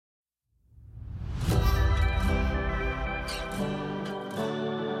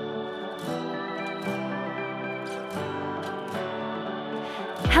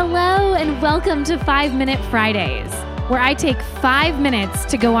Welcome to 5 Minute Fridays, where I take 5 minutes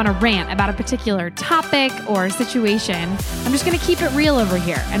to go on a rant about a particular topic or situation. I'm just going to keep it real over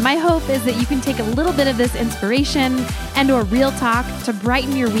here. And my hope is that you can take a little bit of this inspiration and or real talk to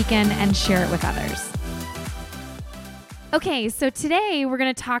brighten your weekend and share it with others. Okay, so today we're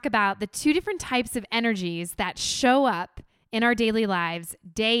going to talk about the two different types of energies that show up in our daily lives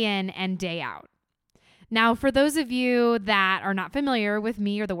day in and day out. Now, for those of you that are not familiar with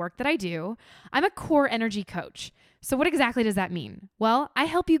me or the work that I do, I'm a core energy coach. So what exactly does that mean? Well, I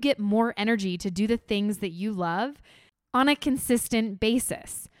help you get more energy to do the things that you love on a consistent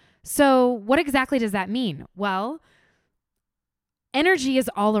basis. So what exactly does that mean? Well, energy is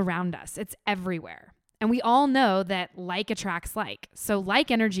all around us. It's everywhere. And we all know that like attracts like. So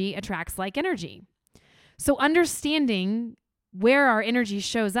like energy attracts like energy. So understanding where our energy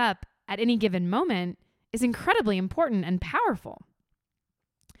shows up at any given moment is incredibly important and powerful.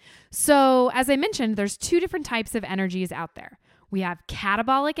 So as I mentioned, there's two different types of energies out there. We have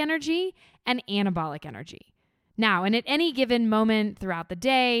catabolic energy and anabolic energy. Now, and at any given moment throughout the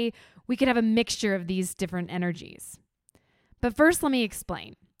day, we could have a mixture of these different energies. But first, let me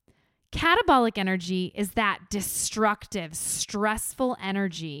explain. Catabolic energy is that destructive, stressful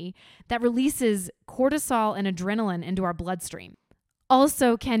energy that releases cortisol and adrenaline into our bloodstream.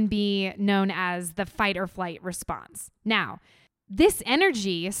 Also can be known as the fight or flight response. Now, this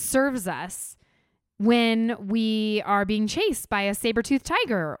energy serves us when we are being chased by a saber-toothed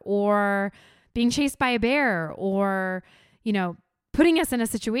tiger or being chased by a bear or, putting us in a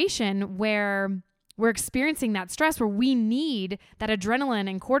situation where we're experiencing that stress where we need that adrenaline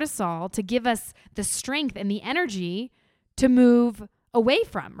and cortisol to give us the strength and the energy to move away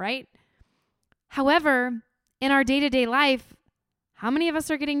from, right? However, in our day-to-day life, how many of us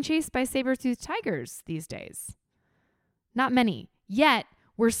are getting chased by saber-toothed tigers these days? Not many. Yet,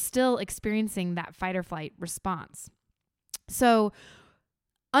 we're still experiencing that fight or flight response. So,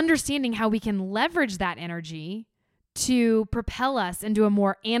 understanding how we can leverage that energy to propel us into a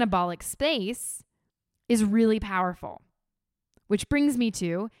more anabolic space is really powerful. Which brings me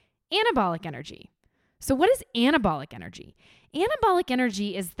to anabolic energy. So, what is anabolic energy? Anabolic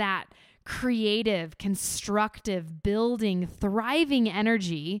energy is that creative, constructive, building, thriving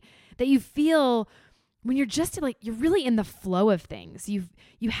energy that you feel when you're just you're really in the flow of things.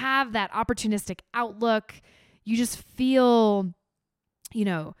 You have that opportunistic outlook. You just feel,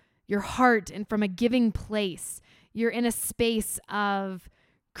 your heart and from a giving place. You're in a space of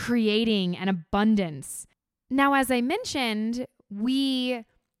creating and abundance. Now, as I mentioned, we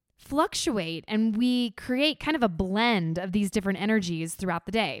fluctuate and we create kind of a blend of these different energies throughout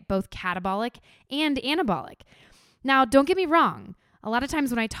the day, both catabolic and anabolic. Now, don't get me wrong. A lot of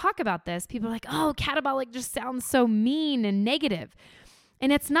times when I talk about this, people are like, oh, catabolic just sounds so mean and negative.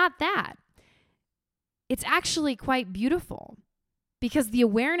 And it's not that. It's actually quite beautiful because the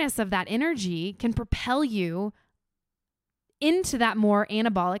awareness of that energy can propel you into that more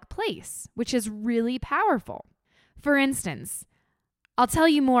anabolic place, which is really powerful. For instance, I'll tell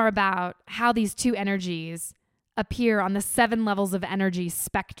you more about how these two energies appear on the 7 levels of energy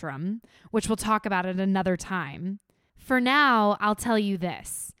spectrum, which we'll talk about at another time. For now, I'll tell you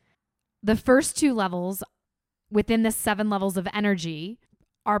this. The first 2 levels within the 7 levels of energy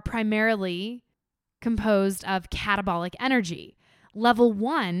are primarily composed of catabolic energy. Level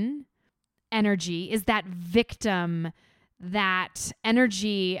 1 energy is that victim, that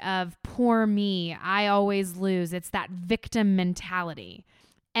energy of poor me, I always lose. It's that victim mentality.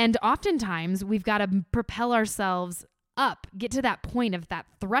 And oftentimes we've got to propel ourselves up, get to that point of that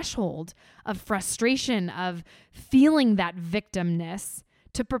threshold of frustration, of feeling that victimness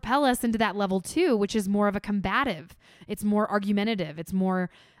to propel us into that level 2, which is more of a combative. It's more argumentative. It's more,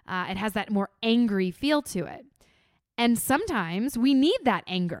 it has that more angry feel to it. And sometimes we need that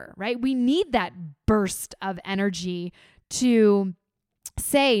anger, right? We need that burst of energy to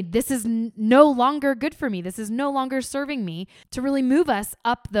say, this is no longer good for me. This is no longer serving me, to really move us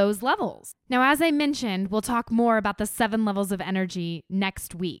up those levels. Now, as I mentioned, we'll talk more about the 7 levels of energy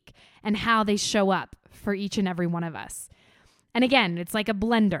next week and how they show up for each and every one of us. And again, it's like a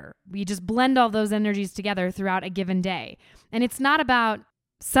blender. We just blend all those energies together throughout a given day. And it's not about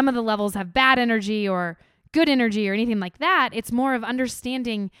some of the levels have bad energy or good energy or anything like that. It's more of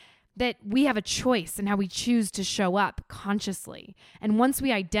understanding that we have a choice in how we choose to show up consciously. And once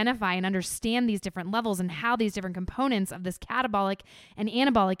we identify and understand these different levels and how these different components of this catabolic and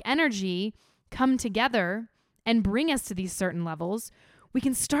anabolic energy come together and bring us to these certain levels, we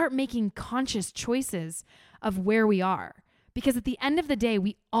can start making conscious choices of where we are. Because at the end of the day,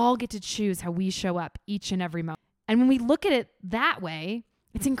 we all get to choose how we show up each and every moment. And when we look at it that way,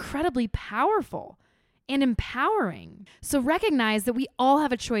 It's incredibly powerful and empowering. So recognize that we all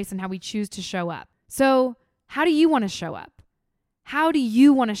have a choice in how we choose to show up. So how do you want to show up? How do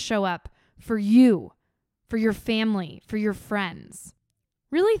you want to show up for you, for your family, for your friends?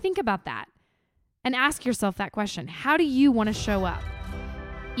 Really think about that and ask yourself that question. How do you want to show up?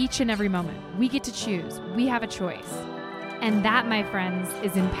 Each and every moment, we get to choose. We have a choice. And that, my friends,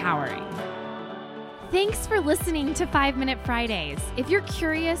 is empowering. Thanks for listening to 5 Minute Fridays. If you're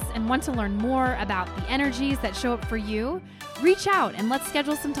curious and want to learn more about the energies that show up for you, reach out and let's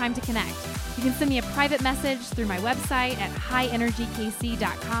schedule some time to connect. You can send me a private message through my website at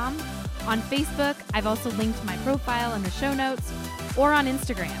highenergykc.com. On Facebook, I've also linked my profile in the show notes, or on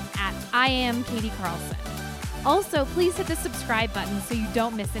Instagram at @IamKatieCarlson. Also, please hit the subscribe button so you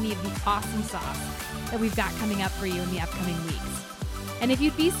don't miss any of the awesome sauce that we've got coming up for you in the upcoming weeks. And if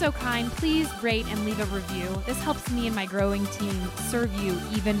you'd be so kind, please rate and leave a review. This helps me and my growing team serve you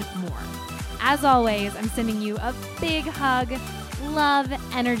even more. As always, I'm sending you a big hug, love,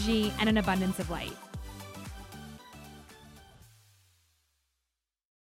 energy, and an abundance of light.